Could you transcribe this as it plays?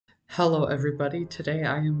Hello everybody, today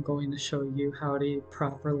I am going to show you how to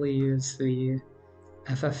properly use the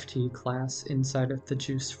FFT class inside of the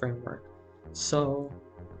JUCE framework. So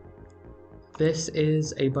this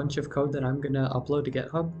is a bunch of code that I'm going to upload to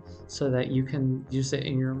GitHub so that you can use it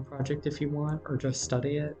in your own project if you want, or just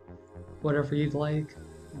study it, whatever you'd like.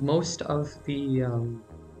 Most of the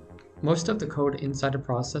code inside a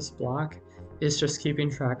process block is just keeping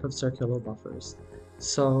track of circular buffers.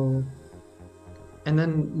 And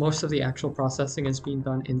then most of the actual processing is being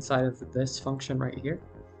done inside of this function right here.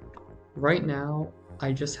 Right now,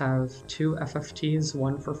 I just have two FFTs,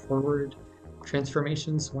 one for forward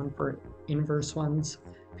transformations, one for inverse ones,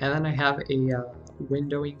 and then I have a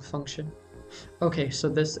windowing function. Okay, so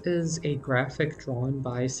this is a graphic drawn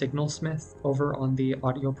by Signalsmith over on the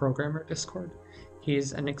Audio Programmer Discord.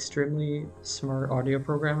 He's an extremely smart audio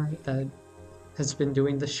programmer that has been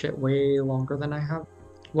doing this shit way longer than I have.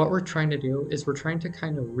 What we're trying to do is we're trying to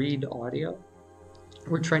kind of read audio.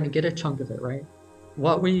 We're trying to get a chunk of it, right?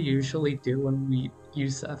 What we usually do when we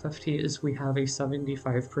use the FFT is we have a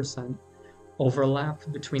 75% overlap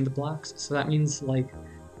between the blocks. So that means like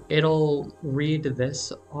it'll read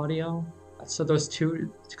this audio. So those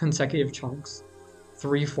two consecutive chunks,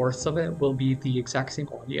 3/4 of it will be the exact same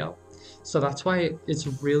audio. So that's why it's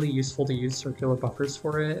really useful to use circular buffers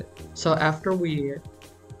for it. So after we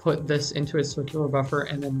put this into a circular buffer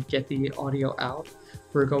and then get the audio out,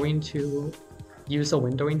 we're going to use a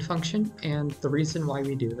windowing function. And the reason why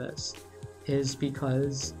we do this is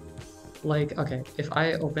because, like, okay, if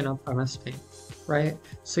I open up MS Paint, right?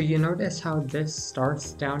 So you notice how this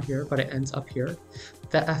starts down here, but it ends up here.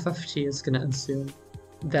 The FFT is going to assume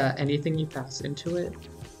that anything you pass into it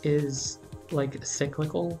is like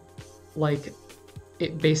cyclical. Like,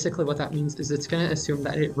 it basically what that means is it's going to assume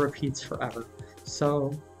that it repeats forever.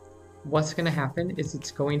 So what's going to happen is it's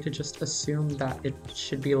going to just assume that it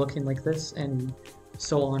should be looking like this and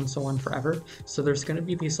so on forever. So there's going to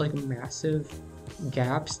be these like massive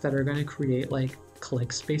gaps that are going to create like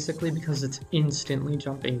clicks basically because it's instantly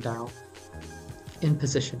jumping down in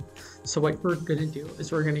position. So what we're going to do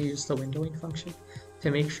is we're going to use the windowing function to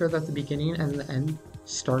make sure that the beginning and the end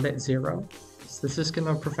start at 0. So this is going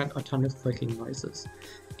to prevent a ton of clicking noises.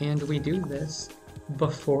 And we do this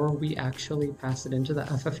before we actually pass it into the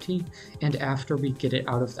FFT and after we get it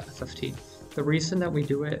out of the FFT. The reason that we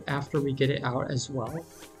do it after we get it out as well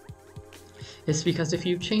is because if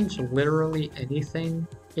you change literally anything,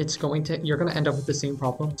 you're going to end up with the same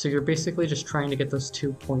problem. So you're basically just trying to get those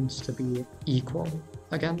 2 points to be equal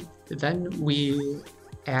again. Then we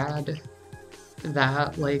add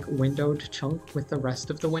that like windowed chunk with the rest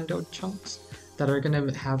of the windowed chunks that are going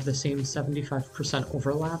to have the same 75%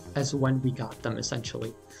 overlap as when we got them,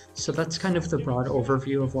 essentially. So that's kind of the broad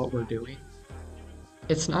overview of what we're doing.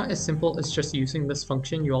 It's not as simple as just using this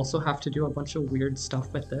function. You also have to do a bunch of weird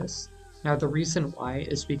stuff with this. Now the reason why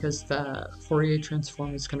is because the Fourier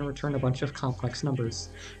transform is going to return a bunch of complex numbers.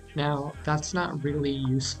 Now that's not really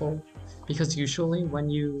useful because usually when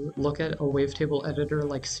you look at a wavetable editor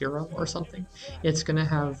like Serum or something, it's going to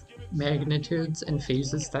have magnitudes and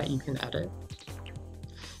phases that you can edit.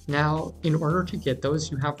 Now, in order to get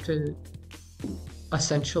those, you have to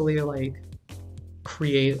essentially like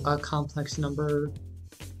create a complex number,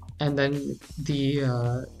 and then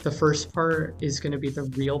the first part is going to be the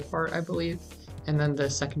real part, I believe, and then the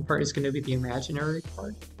second part is going to be the imaginary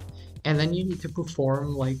part. And then you need to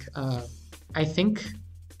perform like I think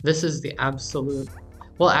this is the absolute.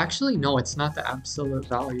 Well, actually, no, it's not the absolute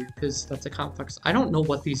value because that's a complex. I don't know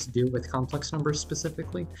what these do with complex numbers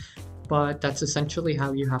specifically, but that's essentially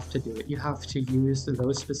how you have to do it. You have to use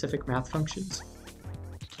those specific math functions,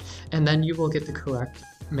 and then you will get the correct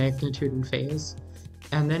magnitude and phase.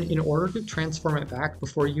 And then in order to transform it back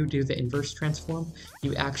before you do the inverse transform,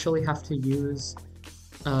 you actually have to use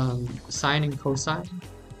sine and cosine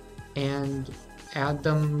and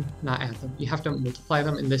you have to multiply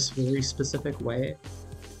them in this very specific way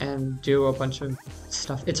and do a bunch of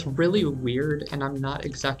stuff. It's really weird, and I'm not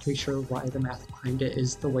exactly sure why the math behind it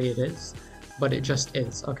is the way it is, but it just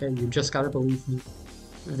is. Okay, you just gotta believe me.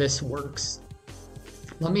 This works.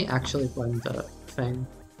 Let me actually blend the thing.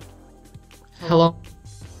 Hello?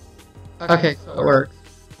 Okay, so it works.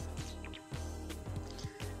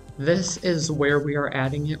 This is where we are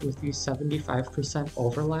adding it with the 75%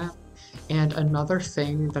 overlap. And another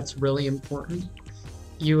thing that's really important,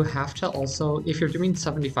 you have to also, if you're doing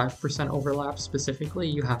 75% overlap specifically,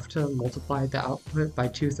 you have to multiply the output by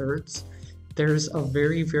 2/3. There's a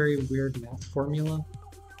very, very weird math formula,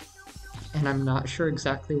 and I'm not sure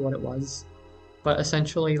exactly what it was, but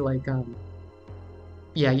essentially, like,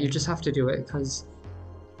 yeah, you just have to do it, because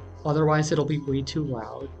otherwise it'll be way too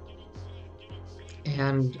loud,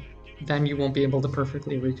 and then you won't be able to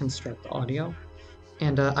perfectly reconstruct the audio.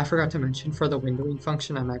 And I forgot to mention, for the windowing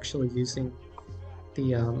function, I'm actually using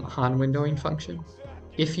the hann windowing function.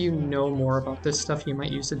 If you know more about this stuff, you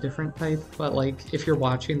might use a different type, but like if you're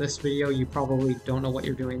watching this video, you probably don't know what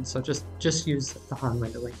you're doing, so just use the hann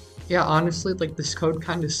windowing. Yeah, honestly, like this code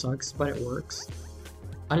kind of sucks, but it works.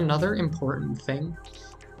 Another important thing.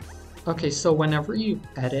 Okay, so whenever you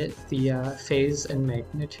edit the phase and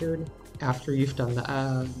magnitude after you've done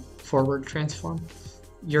the forward transform,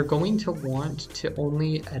 you're going to want to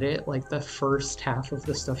only edit like the first half of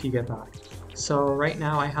the stuff you get back. So right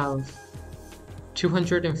now I have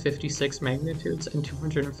 256 magnitudes and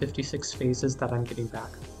 256 phases that I'm getting back.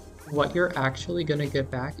 What you're actually going to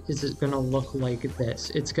get back is it's going to look like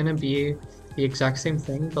this. It's going to be the exact same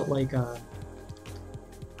thing, but like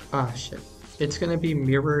it's going to be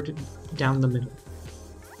mirrored down the middle.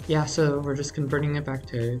 Yeah, so we're just converting it back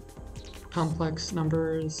to complex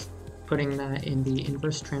numbers, putting that in the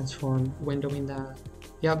inverse transform, windowing that.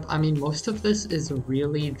 Yep, I mean, most of this is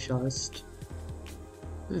really just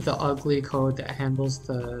the ugly code that handles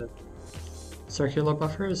the circular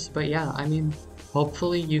buffers, but yeah, I mean,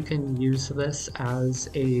 hopefully you can use this as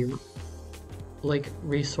a like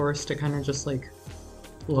resource to kind of just like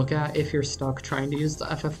look at if you're stuck trying to use the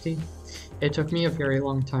FFT. It took me a very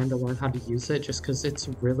long time to learn how to use it just because it's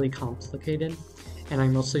really complicated, and I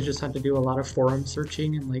mostly just had to do a lot of forum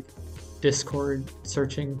searching and like Discord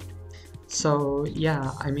searching. So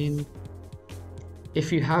yeah, I mean,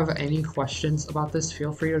 if you have any questions about this,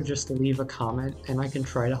 feel free to just leave a comment and I can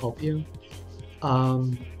try to help you.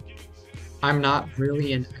 I'm not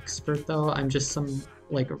really an expert though, I'm just some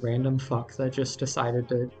like random fuck that just decided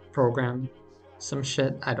to program some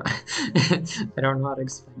shit. I don't I don't know how to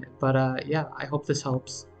explain it, but yeah, I hope this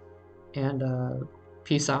helps, and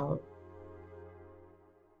peace out.